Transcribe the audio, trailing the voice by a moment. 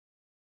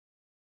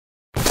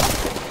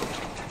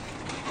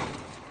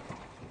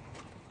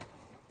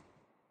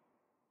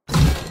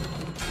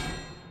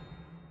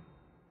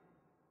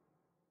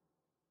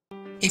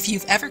If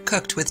you've ever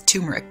cooked with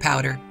turmeric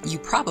powder, you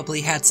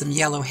probably had some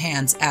yellow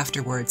hands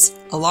afterwards,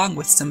 along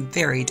with some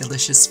very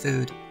delicious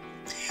food.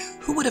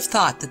 Who would have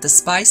thought that the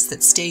spice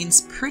that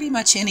stains pretty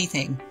much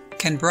anything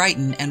can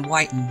brighten and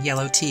whiten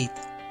yellow teeth?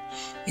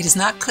 It is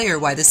not clear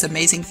why this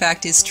amazing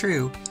fact is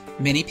true.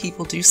 Many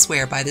people do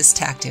swear by this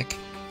tactic.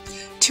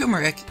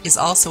 Turmeric is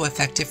also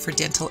effective for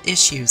dental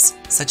issues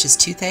such as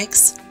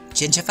toothaches,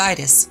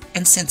 gingivitis,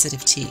 and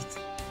sensitive teeth.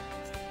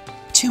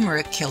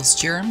 Turmeric kills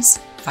germs,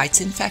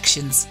 fights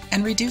infections,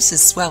 and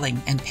reduces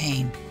swelling and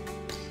pain.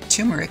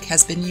 Turmeric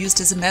has been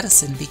used as a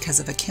medicine because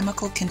of a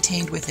chemical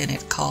contained within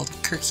it called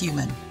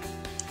curcumin.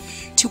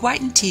 To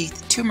whiten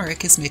teeth,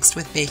 turmeric is mixed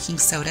with baking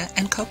soda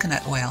and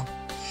coconut oil.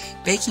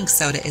 Baking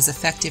soda is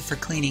effective for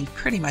cleaning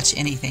pretty much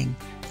anything.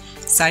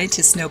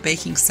 Scientists know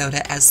baking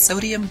soda as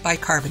sodium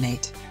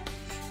bicarbonate.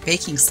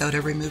 Baking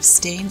soda removes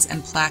stains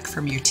and plaque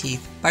from your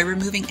teeth by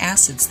removing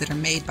acids that are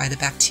made by the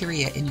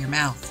bacteria in your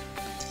mouth.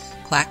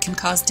 Plaque can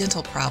cause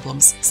dental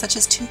problems such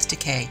as tooth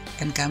decay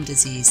and gum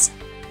disease.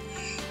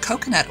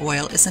 Coconut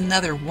oil is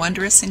another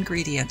wondrous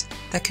ingredient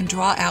that can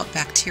draw out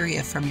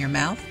bacteria from your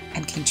mouth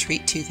and can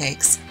treat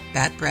toothaches,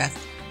 bad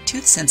breath,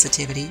 tooth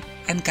sensitivity,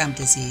 and gum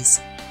disease.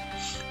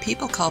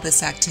 People call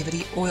this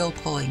activity oil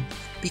pulling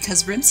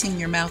because rinsing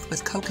your mouth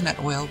with coconut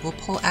oil will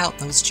pull out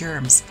those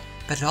germs,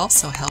 but it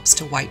also helps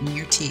to whiten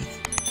your teeth.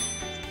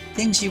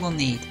 Things you will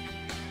need: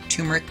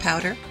 turmeric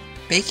powder,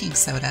 baking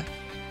soda,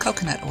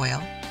 coconut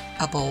oil,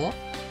 a bowl,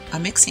 a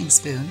mixing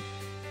spoon,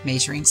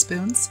 measuring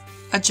spoons,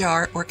 a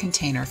jar or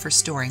container for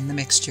storing the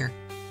mixture.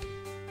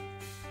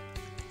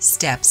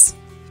 Steps: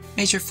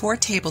 measure 4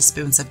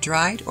 tablespoons of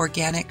dried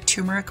organic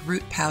turmeric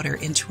root powder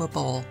into a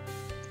bowl.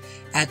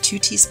 Add 2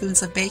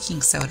 teaspoons of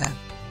baking soda.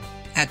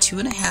 Add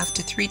 2½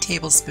 to 3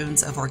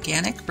 tablespoons of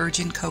organic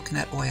virgin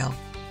coconut oil.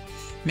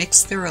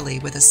 Mix thoroughly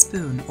with a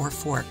spoon or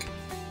fork.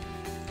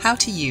 How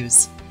to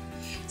use: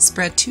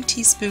 spread 2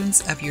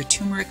 teaspoons of your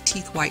turmeric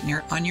teeth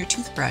whitener on your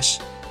toothbrush.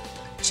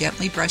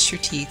 Gently brush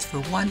your teeth for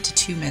 1 to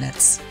 2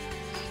 minutes.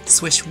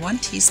 Swish 1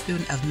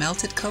 teaspoon of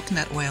melted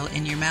coconut oil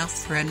in your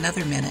mouth for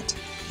another minute,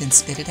 then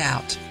spit it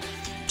out.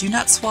 Do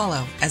not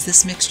swallow, as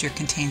this mixture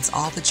contains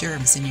all the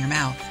germs in your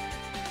mouth.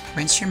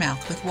 Rinse your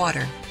mouth with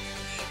water.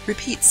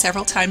 Repeat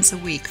several times a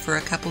week for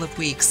a couple of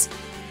weeks,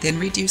 then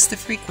reduce the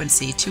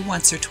frequency to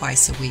once or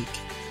twice a week.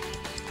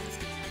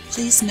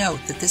 Please note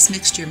that this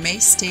mixture may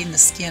stain the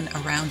skin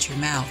around your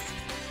mouth.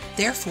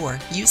 Therefore,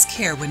 use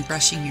care when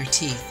brushing your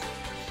teeth.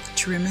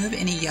 To remove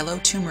any yellow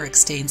turmeric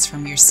stains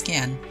from your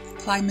skin,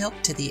 apply milk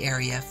to the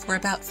area for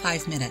about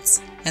 5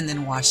 minutes and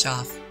then wash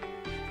off.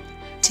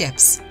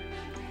 Tips: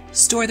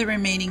 store the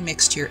remaining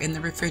mixture in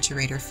the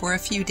refrigerator for a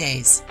few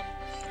days.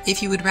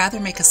 If you would rather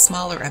make a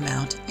smaller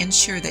amount,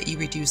 ensure that you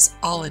reduce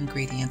all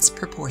ingredients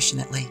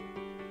proportionately.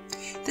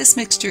 This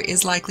mixture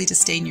is likely to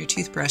stain your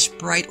toothbrush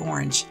bright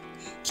orange.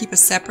 Keep a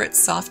separate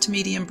soft to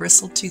medium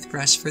bristled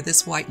toothbrush for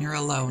this whitener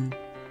alone.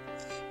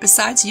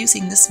 Besides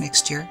using this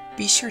mixture,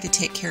 be sure to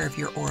take care of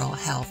your oral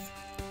health.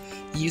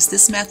 Use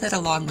this method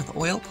along with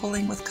oil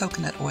pulling with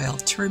coconut oil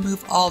to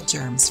remove all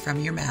germs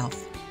from your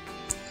mouth.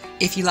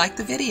 If you like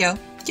the video,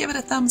 give it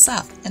a thumbs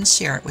up and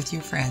share it with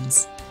your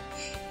friends.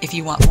 If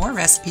you want more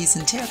recipes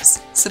and tips,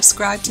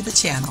 subscribe to the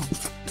channel.